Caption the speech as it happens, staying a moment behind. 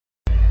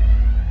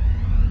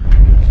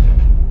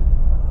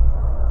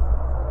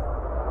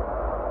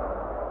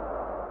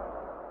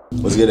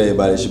What's good,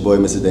 everybody? It's your boy,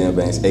 Mr. Dan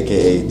Banks,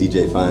 aka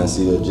DJ Fine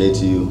Seal,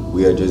 JTU.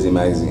 We are Jersey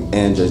Magazine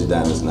and Jersey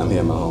Diamonds, and I'm here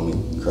with my homie,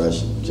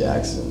 Krush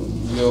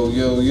Jackson. Yo,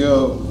 yo,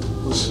 yo.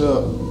 What's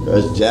up?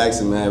 Krush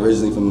Jackson, man,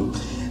 originally from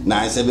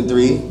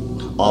 973,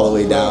 all the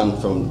way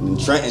down from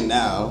Trenton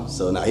now.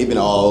 So now he been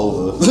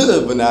all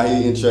over, but now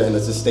he in Trenton.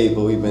 That's a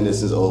staple. We've been there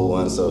since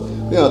 '01. So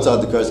we're gonna talk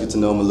to Krush, get to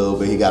know him a little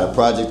bit. He got a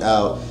project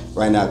out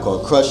right now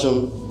called Krush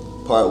Em,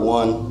 Part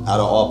 1, out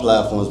on all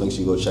platforms. Make sure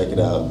you go check it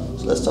out.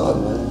 So let's talk,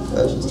 man.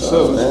 What's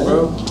up, man?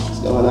 Bro? What's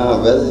going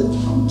on, brother?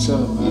 I'm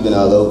chilling, man. You've been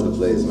all over the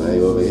place, man.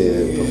 You over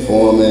here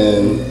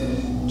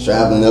performing,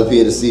 traveling up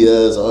here to see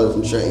us, all the way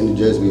from Trenton, New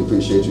Jersey. We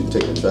appreciate you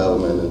taking travel,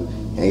 man,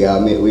 and hang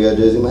out with me. We are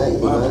Jersey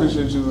Magazine, I man.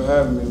 appreciate you for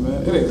having me,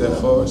 man. It ain't that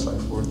far. It's like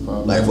 45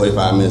 minutes. Like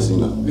 45 minutes, you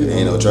know. It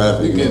ain't no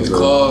traffic. You get in the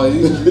car,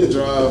 you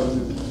drive.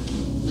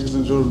 Niggas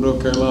in Georgia,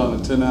 North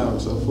Carolina, 10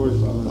 hours, so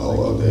 45 minutes. Oh,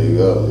 well, there you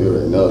go. You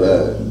already know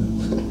that.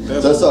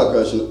 So let's talk,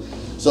 Krush.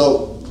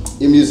 So,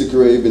 your music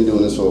career, you've been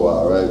doing this for a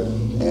while, right?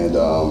 And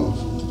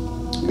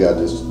you got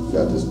this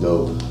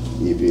dope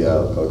EP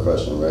out called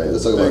Krush Em, right?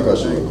 Let's talk about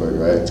Krush Em real quick,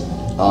 right?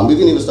 We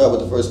can even start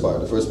with the first part.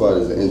 The first part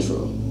is the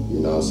intro. You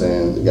know what I'm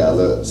saying? You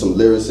got some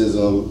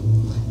lyricism,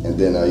 and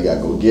then you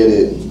got Go Get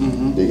It,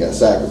 then you got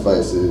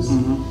Sacrifices,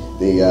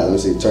 then you got, let me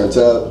see, Turned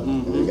Up,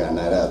 and then you got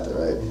Night After,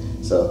 right?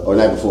 So, or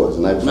Night Before, it's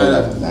Night Before,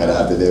 Night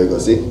After, there we go,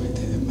 see?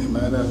 You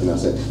know what I'm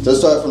saying? So let's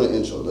start from the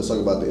intro. Let's talk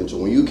about the intro.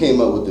 When you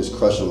came up with this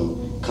Krush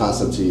Em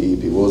concept to your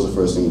EP, what was the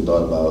first thing you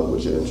thought about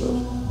with your intro?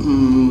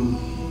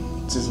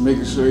 Just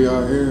making sure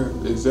y'all hear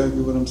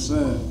exactly what I'm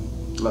saying.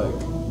 Like,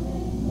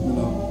 you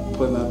know,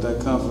 putting out that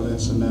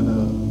confidence and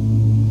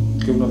then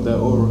giving up that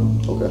aura.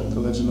 Okay. To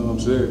let you know I'm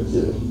serious.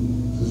 Yeah.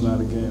 This is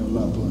not a game, I'm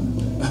not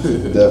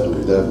playing.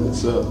 Definitely.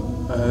 So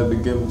I had to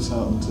give him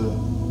something to,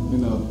 you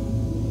know,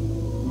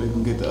 make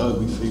him get the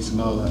ugly face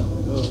and all that.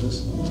 Like, oh,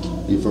 this.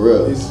 You for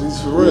real? He's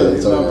for real. Yeah,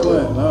 he's not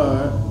playing. Real. All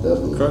right.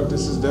 Definitely.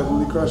 This is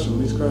definitely crushing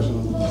him. He's crushing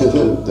him.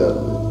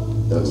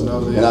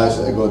 Definitely. And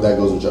actually, that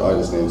goes with your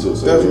artist name too,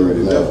 so you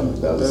already know.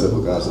 That was a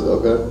simple concept.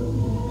 Okay.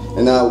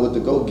 And now with the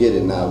Go Get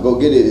It, Go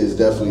Get It is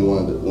definitely one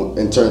of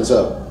the, and Turns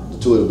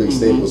Up, two of the big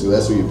staples, because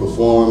that's where you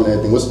perform and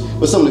everything.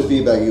 What's some of the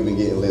feedback you've been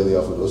getting lately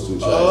off of those two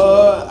tracks?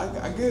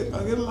 I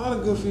get a lot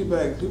of good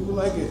feedback. People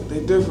like it.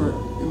 They different.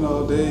 You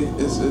know,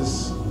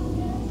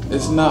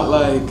 it's not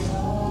like,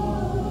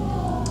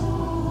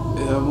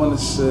 I want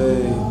to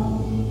say,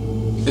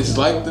 it's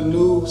like the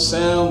new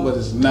sound, but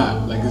it's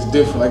not. Like, it's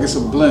different. Like, it's a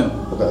blend.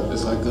 Okay.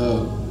 It's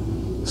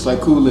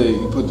like Kool-Aid.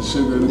 You put the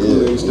sugar in the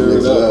Kool-Aid, you stir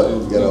it up,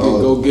 and you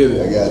go get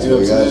it. I got you.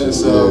 You know what I'm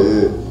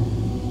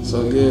saying?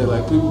 So yeah,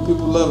 like people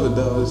love it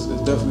though. It's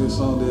definitely a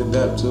song they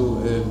adapt to,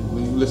 and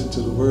when you listen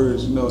to the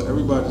words, you know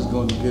everybody's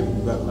going to get it.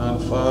 You got 9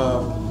 to 5.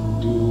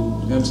 You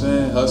know what I'm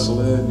saying?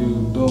 Hustling. You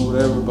doing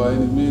whatever by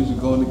any means. You're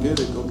going to get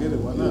it. Go get it.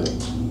 Why not?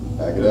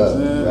 Back it up.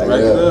 Rack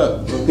it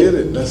up. Go get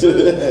it. That's it.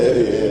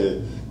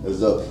 Yeah. That's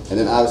dope. And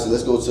then obviously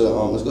let's go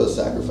to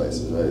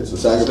Sacrifices, right? So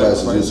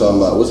Sacrifices you were talking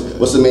about.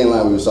 What's the main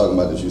line we were talking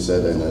about that you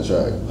said in that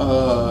track?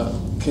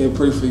 Can't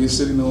pray for your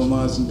city, no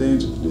one's in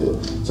danger. Yeah.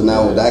 So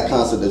now with that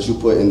concept that you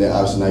put in there,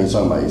 obviously now you're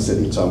talking about your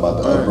city, you're talking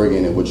about the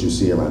upbringing and what you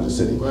see around the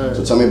city. Right.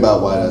 So tell me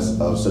about why that's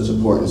of such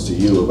importance to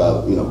you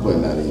about, you know,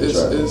 putting that in your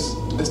track.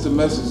 It's the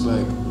message,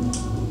 like,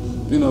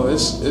 you know,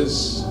 it's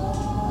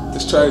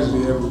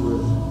tragedy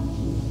everywhere.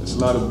 There's a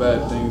lot of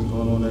bad things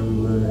going on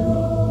everywhere, you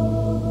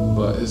know.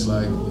 But it's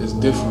like, it's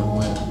different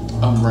when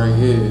I'm right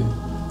here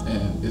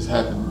and it's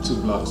happening 2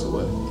 blocks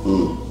away,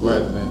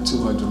 rather than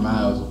 200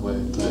 miles away.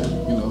 Like,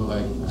 you know,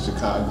 like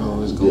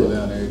Chicago is going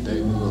down every day,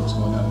 New York's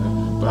going down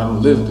there, but I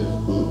don't live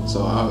there,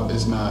 so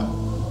it's not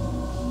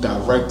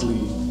directly,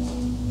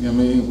 you know what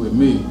I mean, with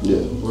me.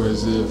 Yeah.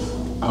 Whereas if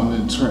I'm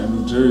in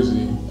Trenton, New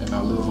Jersey, and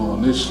I live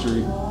on this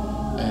street,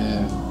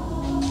 and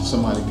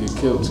somebody get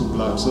killed 2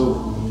 blocks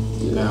over,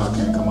 now I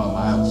can't come out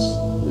my house.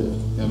 You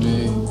know what I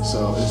mean?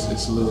 So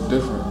it's a little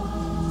different,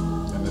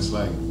 and it's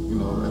like, you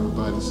know,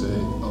 everybody say,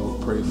 oh,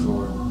 pray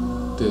for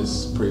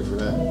this, pray for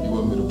that. You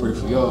want me to pray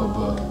for y'all,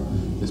 but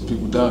there's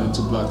people dying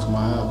 2 blocks from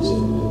my house.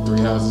 3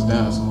 houses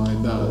down, somebody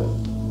died.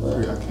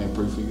 I can't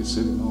pray for your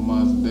city, no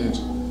one's in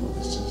danger.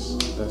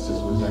 That's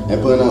just what's like.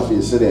 And putting out for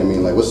your city, I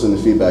mean, like, what's some of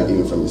the feedback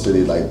even from your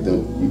city? Like,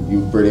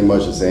 you pretty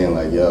much are saying,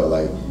 like, yo,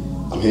 like,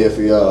 I'm here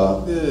for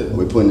y'all. Yeah.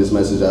 We're putting this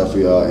message out for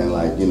y'all, and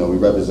like, you know, we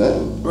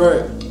represent.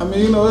 Right. I mean,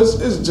 you know, it's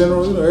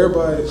general. You know,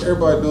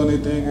 everybody doing their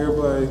thing.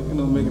 Everybody, you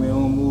know, making their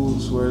own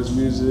moves, whether it's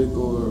music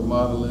or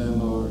modeling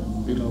or,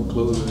 you know,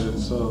 clothing.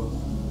 So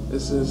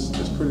it's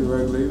pretty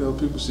regular. You know,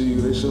 people see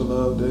you, they show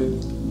love. They, you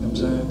know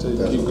what I'm saying, tell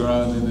you keep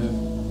grinding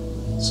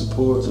and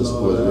support and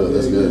all that.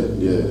 That's good.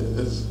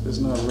 Yeah. It's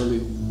not really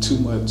too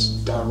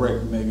much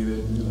direct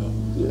negative. You know.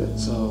 Yeah.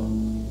 So.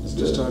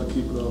 Just try to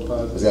keep it all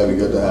positive. It's gotta be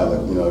good to have,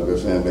 like, you know, a good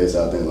fan base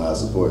out there and a lot of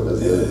support. That's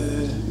good.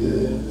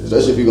 Yeah.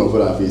 Especially if you're gonna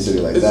put on for your city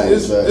like that.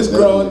 It's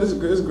growing. It's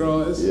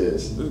growing.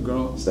 It's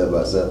growing. Step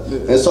by step. Yeah.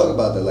 Let's talk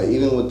about that. Like,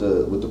 even with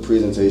the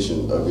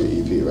presentation of your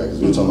EP, right? Because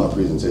we were talking about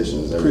presentation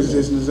is everything.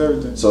 Presentation is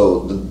everything.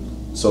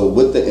 So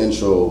with the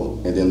intro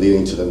and then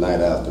leading to the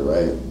Night After,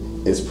 right?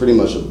 it's pretty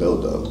much a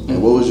build-up.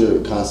 And what was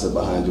your concept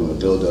behind doing a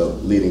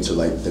build-up leading to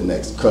like the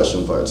next Krush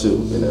Em Part 2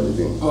 and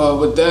everything? Well,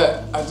 with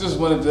that, I just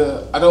wanted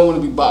to, I don't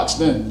want to be boxed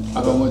in.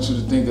 I don't want you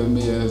to think of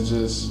me as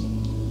just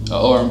an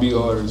R&B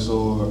artist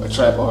or a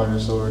trap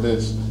artist or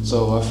this.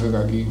 So I figured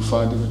I'd give you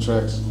 5 different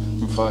tracks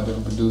from 5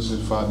 different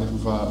producers, 5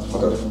 different vibes,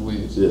 5 different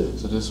ways. Yeah.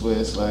 So this way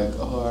it's like,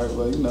 oh, all right,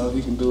 well, you know,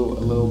 he can do a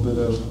little bit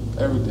of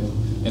everything.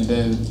 And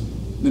then,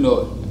 you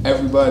know,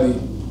 everybody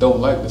don't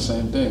like the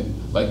same thing.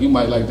 Like you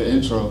might like the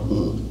intro,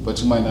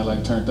 but you might not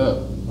like Turned Up.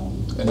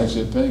 And that's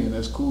your opinion,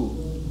 that's cool.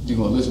 You're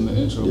gonna listen to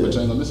the intro, but you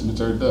ain't gonna listen to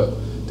Turned Up.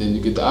 Then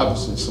you get the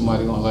opposite.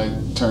 Somebody gonna like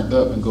Turned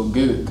Up and go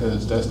get it,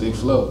 cause that's their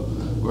flow.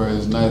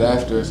 Whereas Night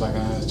After, it's like,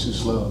 it's too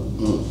slow.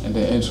 And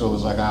the intro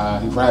is like,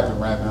 he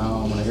rapping, I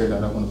don't wanna hear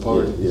that, I wanna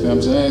party. You know what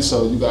I'm saying?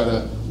 So you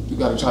gotta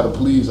try to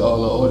please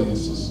all the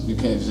audiences. You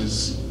can't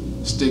just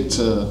stick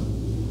to,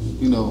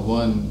 you know,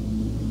 one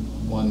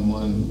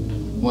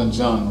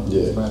genre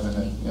rather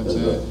than, you know what I'm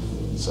saying?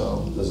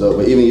 So,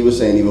 but even you were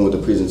saying, even with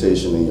the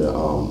presentation in your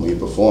when you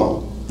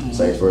perform, it's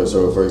like for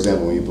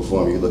example, when you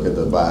perform, you look at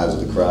the vibes of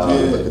the crowd,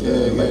 look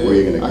at like where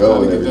you're gonna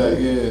go and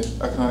everything.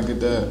 I kind of get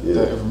that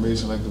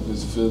information, like if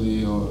it's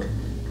Philly or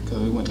because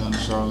we went down to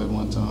Charlotte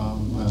one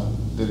time,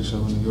 did a show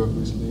in New York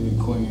recently, in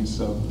Queens.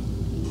 So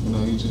you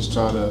know, you just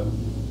try to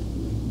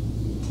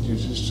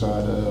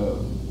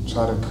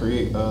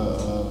create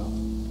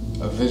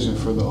a vision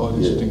for the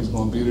audience you think is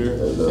gonna be there,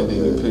 and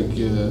then you pick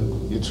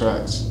your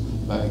tracks.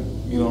 Like,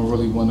 you don't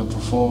really want to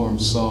perform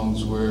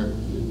songs where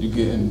you're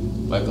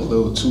getting like a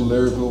little too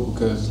lyrical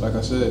because, like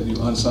I said,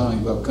 you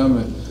unsigned, you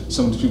upcoming.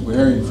 Some of the people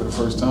hearing you for the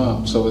first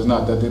time. So it's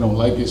not that they don't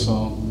like your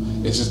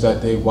song. It's just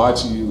that they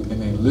watching you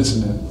and they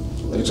listening.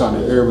 They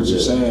trying to hear what you're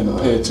saying and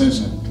pay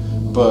attention.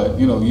 But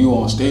you know, you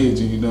on stage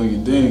and you know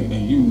your thing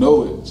and you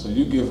know it. So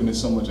you giving it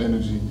so much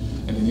energy.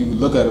 And then you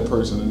look at a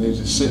person and they're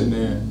just sitting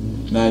there.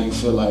 Now you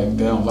feel like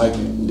they don't like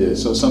it. Yeah.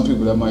 So some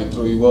people that might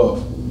throw you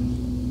off.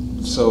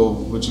 So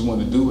what you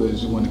want to do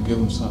is you want to give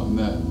them something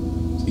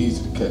that's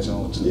easy to catch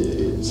on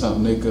to.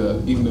 Something they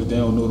could, even if they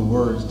don't know the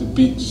words, the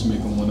beat just make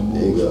them want to move.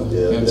 There you go. You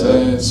know what I'm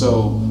saying?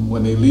 So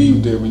when they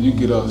leave there, when you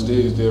get off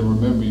stage, they'll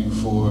remember you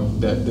for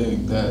that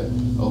thing, that,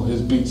 oh,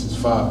 his beats is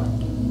fire.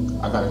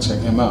 I gotta check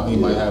him out. He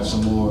might have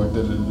some more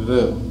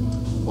da-da-da-da.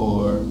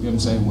 Or, you know what I'm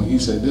saying, when he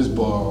said this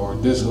bar, or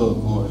this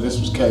hook, or this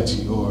was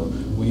catchy, or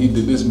when he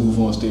did this move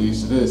on stage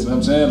to this, you know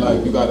what I'm saying?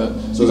 Like, you gotta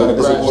it's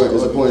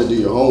important to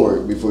do your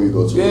homework before you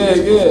go to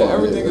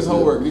everything is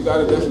homework. You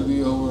gotta definitely do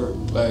your homework.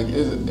 Like,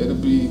 it'll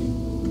be,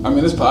 I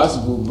mean, it's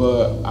possible,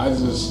 but I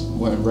just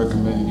wouldn't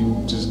recommend you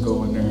just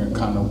go in there and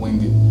kind of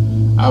wing it.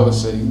 I would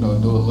say, you know,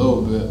 do a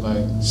little bit,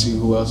 like, see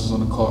who else is on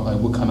the card, like,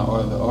 what kind of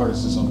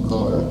artist is on the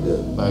card.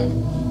 Like,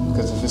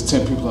 because if it's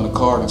 10 people on the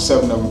card and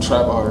 7 of them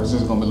trap artists,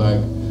 it's gonna be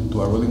like, do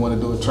I really want to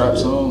do a trap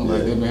song?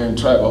 Like, they've been hearing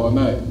trap all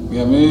night. You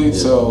know what I mean?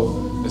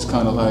 So it's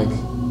kind of like,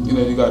 you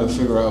know, you got to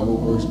figure out what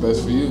works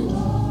best for you.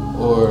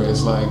 Or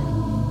it's like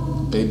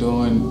they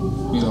doing,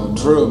 you know,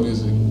 drill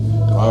music.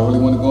 Do I really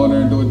want to go in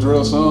there and do a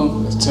drill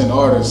song? There's 10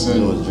 artists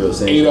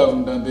and 8 of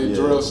them done did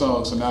drill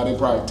songs. So now they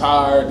probably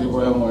tired. They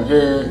probably don't want to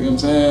hear it. You know what I'm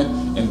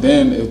saying? And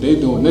then if they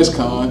doing this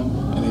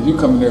and then you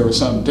come in there with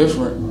something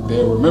different,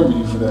 they'll remember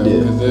you for that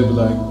because they'll be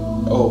like,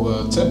 oh,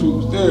 well, 10 people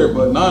was there,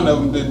 but 9 of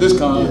them did this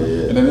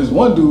and then this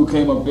one dude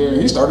came up there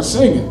and he started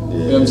singing. You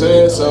know what I'm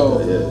saying? So,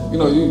 you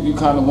know, you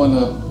kind of want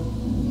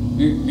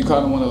to, you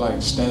kind of want to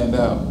like stand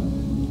out,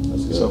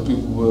 so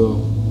people will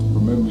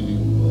remember you.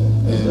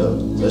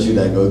 Especially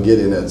that go get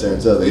it in that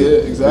turns up.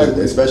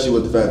 Exactly. Especially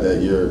with the fact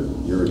that you're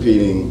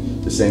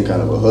repeating the same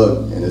kind of a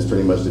hook, and it's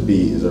pretty much the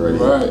beat is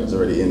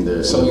already in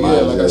there. So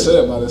like I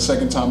said, by the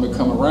second time it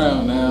come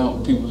around,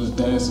 now people just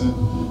dancing.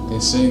 They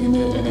singing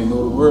it and they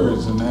know the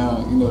words, and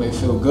now you know they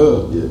feel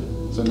good.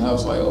 So now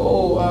it's like,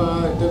 oh,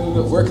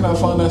 where can I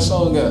find that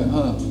song at?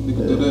 You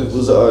can do this.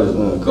 Who's the artist?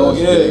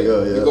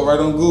 You go right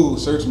on Google,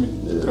 search me,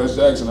 Krush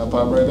Jackson. I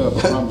pop right up.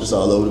 I promise. It's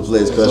all over the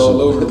place. It's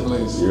all over the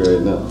place. You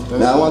already know.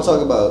 Now I want to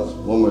talk about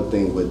one more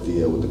thing with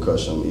the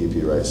Krush Em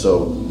EP, right?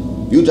 So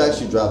you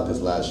actually dropped this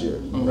last year,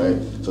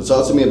 right? So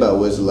talk to me about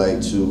what it's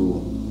like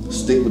to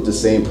stick with the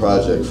same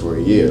project for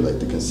a year, like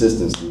the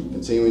consistency,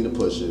 continuing to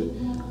push it.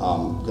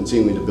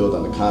 Continuing to build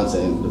on the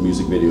content, the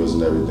music videos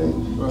and everything,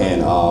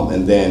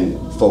 and then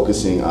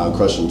focusing on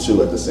Krush Em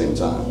 2 at the same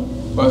time.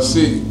 But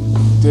see,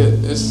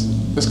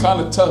 it's kind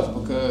of tough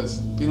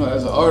because, you know,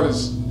 as an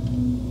artist,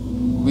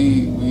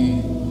 we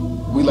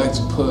like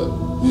to put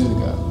music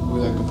out, we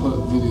like to put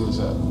videos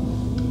out,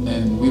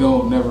 and we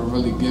don't never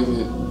really give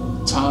it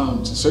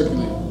time to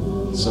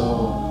circulate.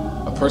 So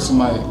a person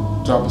might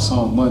drop a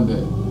song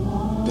Monday,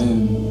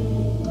 then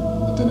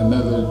within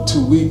another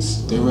 2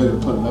 weeks, they're ready to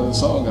put another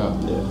song out.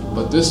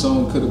 But this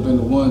song could have been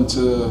the one to,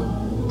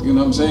 you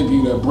know what I'm saying, give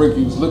you that break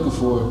you was looking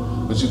for,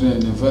 but you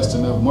didn't invest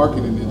enough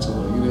marketing into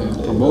it. You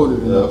didn't promote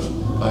it enough.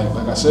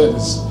 Like I said,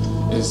 it's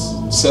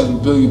 7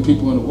 billion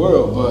people in the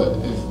world, but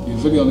if your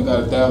video only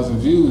got 1,000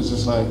 views,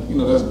 it's like, you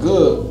know, that's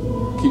good.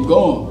 Keep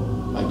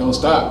going. Like, don't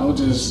stop. Don't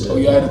just, oh,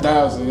 you had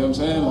 1,000, you know what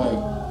I'm saying?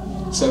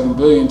 Like, 7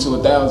 billion to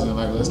 1,000.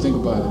 Like, let's think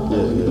about it. Like,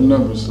 look at the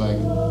numbers. Like,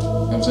 you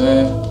know what I'm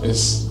saying?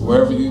 It's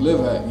wherever you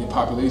live at, your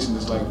population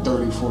is like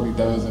 30,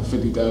 40,000,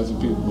 50,000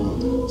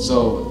 people.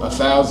 So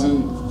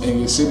 1,000 in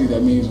your city,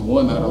 that means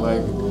one out of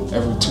like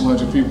every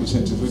 200 people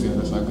sent your video.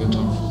 That's not good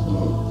numbers. You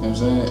know what I'm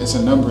saying? It's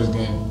a numbers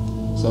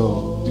game.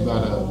 So you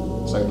gotta,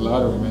 it's like the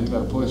lottery, man. You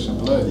gotta push and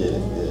play.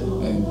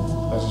 And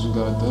that's what you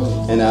gotta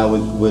do. And now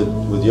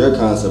with your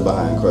concept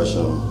behind Krush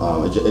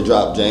Em, it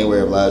dropped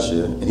January of last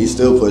year, and he's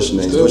still pushing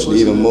it. He's pushing it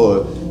even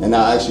more. And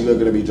now actually we're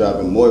gonna be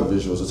dropping more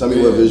visuals. So tell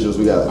me what visuals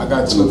we got. I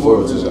got 2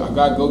 more visuals. I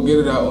got Go Get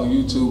It out on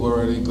YouTube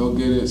already. Go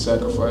Get It,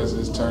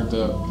 Sacrifices, Turned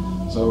Up.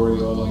 It's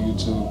already all on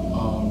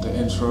YouTube. The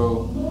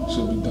intro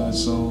should be done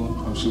soon.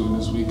 I'm shooting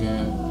this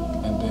weekend,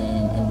 and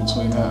then in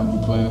between that, I'm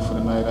be playing for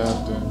the night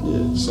after.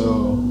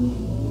 So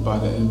by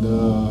the end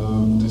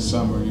of this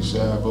summer, you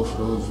should have both of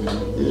those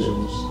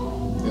visuals.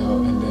 You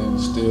know, and then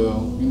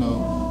still, you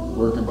know,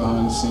 working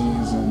behind the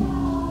scenes and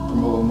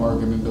promoting,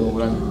 marketing, and doing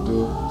what I need to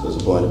do. So it's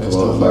important to and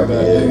promote stuff like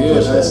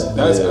that.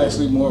 That's yeah.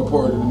 actually more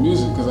important than the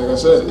music, because like I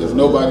said, if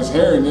nobody's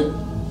hearing it,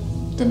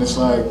 then it's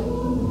like,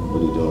 what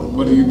are you doing?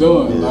 What are you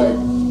doing? Like,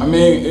 I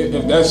mean,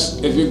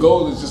 if your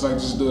goal is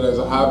just do it as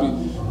a hobby,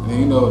 then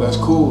you know that's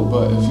cool.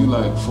 But if you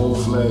like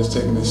full-fledged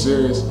taking it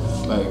serious,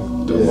 like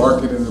the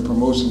marketing and the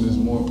promotion is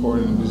more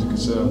important than the music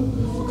itself,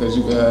 because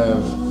you can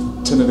have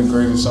 10 of the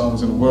greatest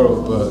songs in the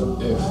world,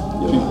 but if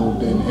people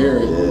didn't hear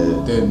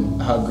it, then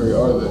how great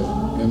are they? You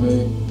know what I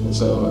mean?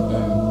 So,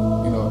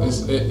 and you know,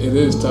 it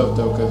is tough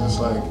though, because it's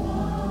like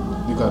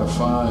you gotta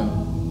find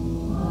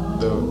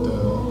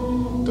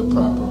the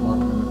proper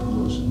marketing and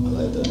promotion. I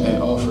like that.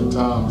 And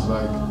oftentimes,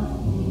 like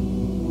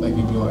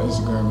you be on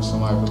Instagram and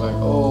somebody be like,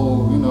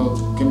 oh, you know,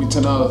 give me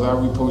 $10,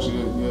 I'll repost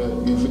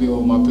your video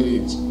on my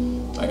page.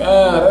 Like,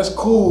 that's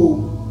cool,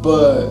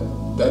 but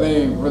that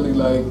ain't really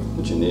like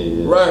what you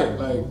need. Right,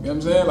 like, you know what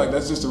I'm saying? Like,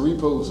 that's just a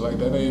repost. Like,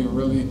 that ain't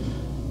really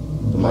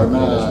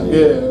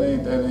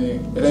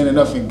it ain't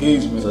enough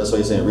engagement. So that's why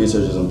you're saying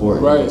research is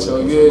important. Right, so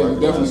you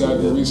definitely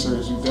gotta do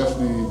research. You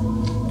definitely,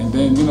 and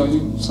then, you know,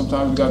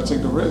 sometimes you gotta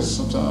take the risk.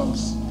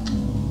 Sometimes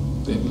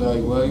they be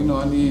like, well, you know,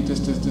 I need this,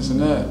 and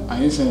that.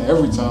 I ain't saying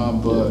every time,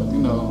 but, you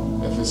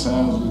know, if it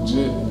sounds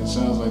legit and it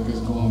sounds like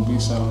it's gonna be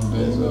something,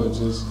 then, you know,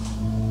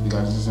 you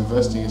gotta just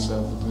invest in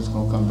yourself. It's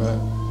gonna come back.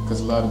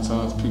 Because a lot of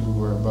times people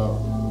worry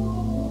about,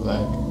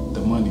 like,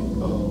 the money.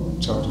 Oh, I'm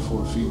charging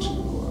for a feature,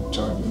 or I'm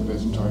charging for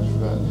this, I'm charging for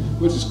that.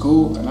 Which is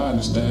cool, and I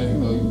understand, you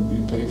know,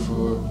 you pay for,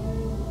 you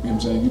know what I'm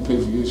saying, you pay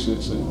for your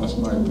shit, so you want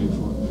somebody to pay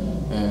for it.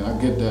 And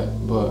I get that,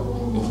 but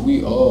if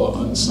we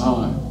all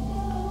unsigned,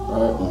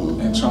 right,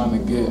 and trying to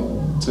get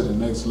to the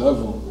next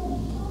level,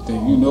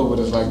 then you know what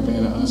it's like being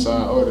an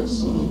unsigned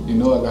artist. You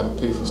know I gotta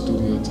pay for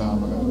studio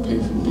time, I gotta pay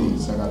for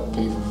beats, I gotta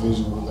pay for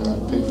visuals, I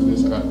gotta pay for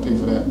this, I gotta pay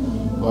for that.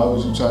 Why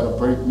would you try to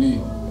break me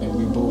and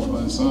we both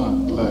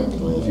unsigned? Like,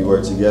 if you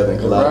work together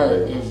and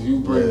collaborate. Right, if you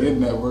bring your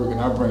network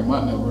and I bring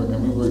my network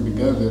and we work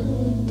together,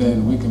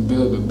 then we can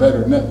build a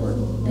better network.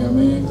 You know what I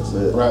mean? That's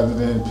it. Rather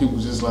than people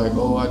just like,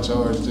 oh, I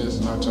charge this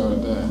and I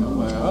charge that. And I'm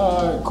like,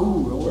 all right,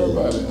 cool, don't worry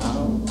about it.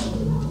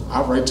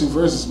 I write 2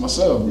 verses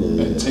myself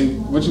and take,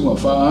 what you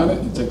want,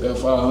 500? You take that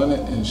 500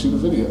 and shoot a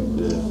video.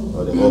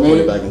 Or then put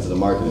it back into the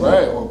marketing.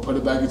 Right, or put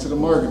it back into the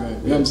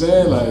marketing. You know what I'm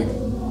saying? Like,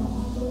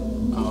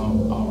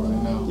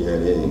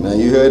 man,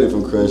 you heard it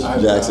from Krush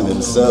Jackson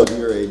himself. He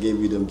already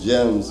gave you them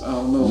gems.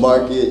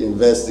 Market,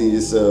 invest in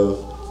yourself.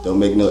 Don't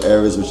make no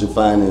errors with your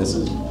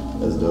finances.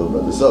 That's dope,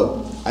 brother.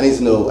 So, I need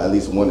to know at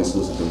least one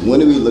exclusive thing.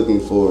 When are we looking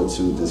forward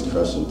to this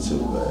Krush Em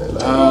 2, man?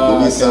 Like,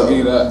 give me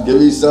something. Give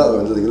me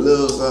something, like a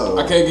little something.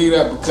 I can't give you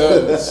that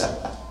because,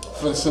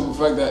 for the simple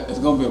fact that it's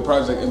going to be a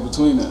project in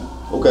between that.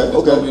 It's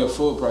going to be a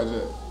full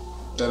project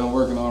that I'm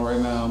working on right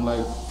now. I'm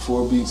like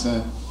 4 beats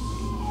in.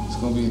 It's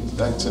going to be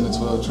like 10 to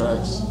 12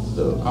 tracks.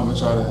 I'm going to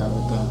try to have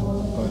it done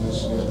by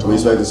this year. Are we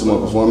expecting some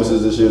more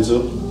performances this year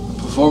too?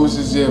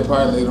 Performances, yeah,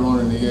 probably later on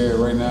in the year.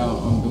 Right now,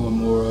 I'm doing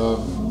more of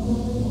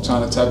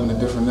trying to tap into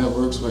different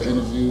networks for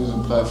interviews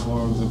and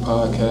platforms and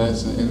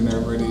podcasts and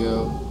internet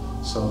radio.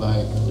 So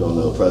like, doing a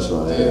little press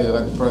run. Yeah,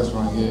 like a press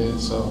run. Yeah.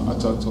 So I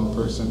talked to a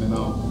person in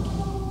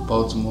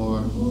Baltimore.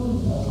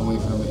 I'm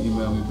waiting for them to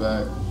email me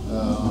back.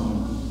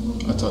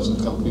 I talked to a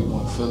couple people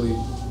in Philly.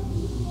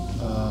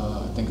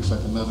 I think it's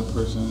like another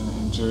person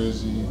in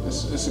Jersey.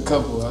 It's a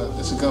couple.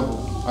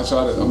 I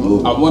try to.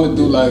 I want to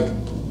do like, you know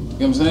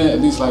what I'm saying, at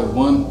least like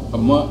 1 a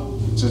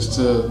month, just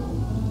to,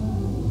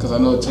 because I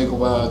know it take a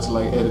while to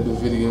like edit the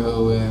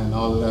video and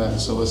all of that.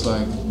 So it's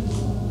like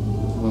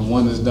when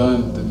one is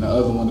done, then the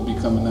other one will be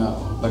coming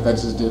out. Like I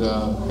just did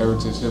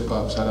Heritage Hip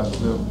Hop. Shout out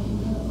to them.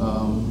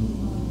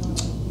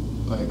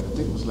 Like I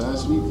think it was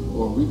last week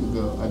or a week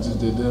ago. I just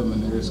did them,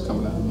 and theirs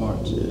coming out in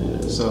March. Yeah.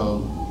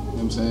 So. You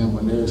know what I'm saying?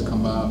 When theirs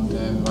come out,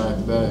 then right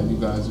after that, you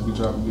guys will be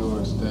dropping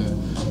yours. Then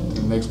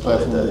the next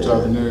platform will be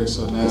dropping theirs.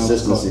 So now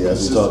consistency,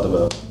 as we talked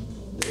about.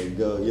 There you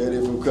go. You heard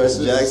it from Krush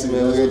Jackson,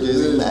 man. We're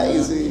just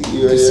magazine.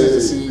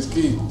 Consistency is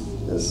key.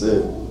 That's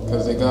it.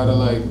 Because they gotta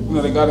like,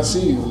 they gotta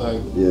see you.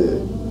 Like,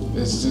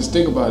 it's just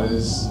think about it.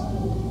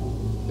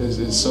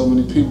 There's so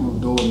many people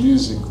doing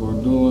music or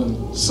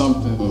doing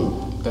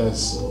something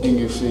that's in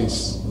your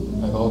face,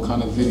 like all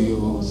kind of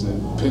videos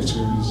and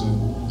pictures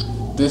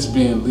and this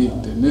being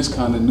leaked and this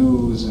kind of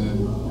news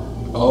and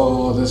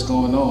all this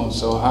going on.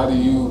 So how do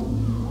you,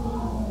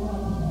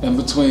 in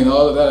between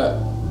all of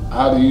that,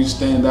 how do you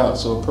stand out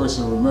so a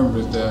person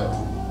remembers that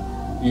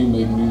you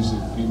make music,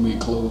 you make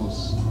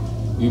clothes,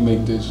 you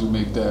make this, you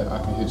make that, I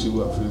can hit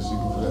you up for this, you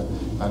can for that.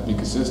 I'd be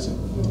consistent.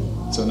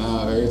 So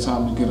now every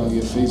time you get on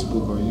your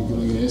Facebook or you get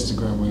on your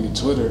Instagram or your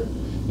Twitter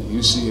and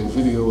you see a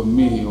video of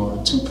me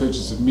or 2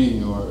 pictures of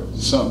me or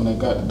something that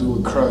got to do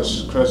with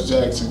Krush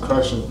Jackson,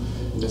 Krush Em,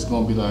 it's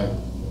gonna be like,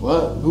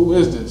 what? Who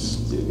is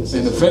this?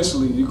 And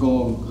eventually you're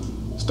gonna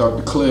start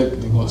to click,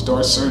 you're gonna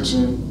start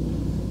searching.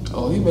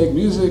 Oh, he make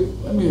music?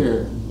 Let me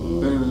hear.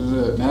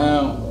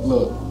 Now,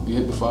 look, you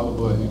hit the follow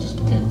button, you just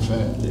became a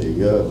fan. There you go.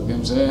 You know what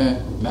I'm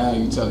saying? Now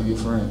you tell your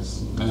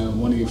friends. Now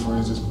one of your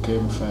friends just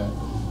became a fan.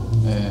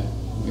 And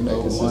you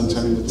know, 1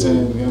 turning to 10,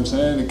 you know what I'm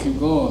saying? They keep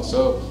going.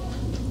 So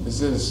it's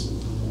just,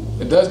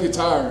 it does get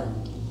tiring.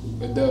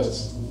 It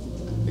does.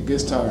 It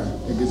gets tiring.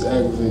 It gets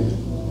aggravating.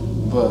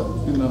 But,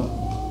 you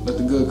know, let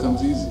the good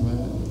comes easy,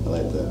 man. I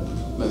like that.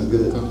 Let the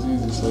good comes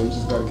easy, so you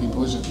just gotta keep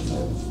pushing.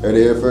 Heard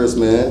it here first,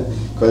 man.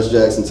 Krush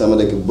Jackson, tell me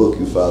they can book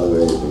you, follow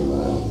everything,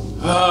 man.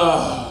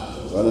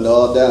 Run it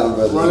all down,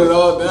 brother. Run it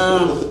all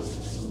down.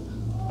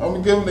 I'm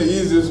gonna give them the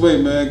easiest way,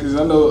 man, because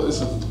I know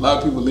it's a lot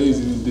of people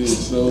lazy these days.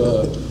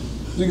 So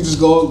you can just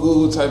go on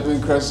Google, type in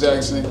Krush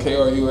Jackson,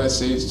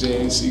 KrushJackson.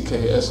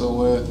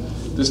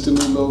 This the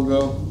new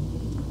logo.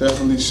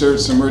 Definitely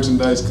shirts and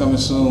merchandise coming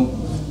soon.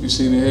 You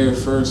seen it here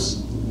first.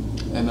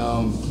 And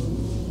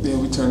yeah,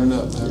 we turning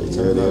up. Man. You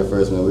heard it here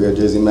first, man. We are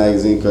Jersey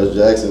Magazine, Krush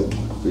Jackson.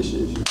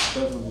 Appreciate you.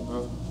 Definitely,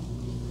 bro.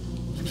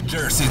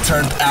 Jersey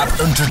Turned Up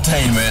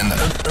Entertainment.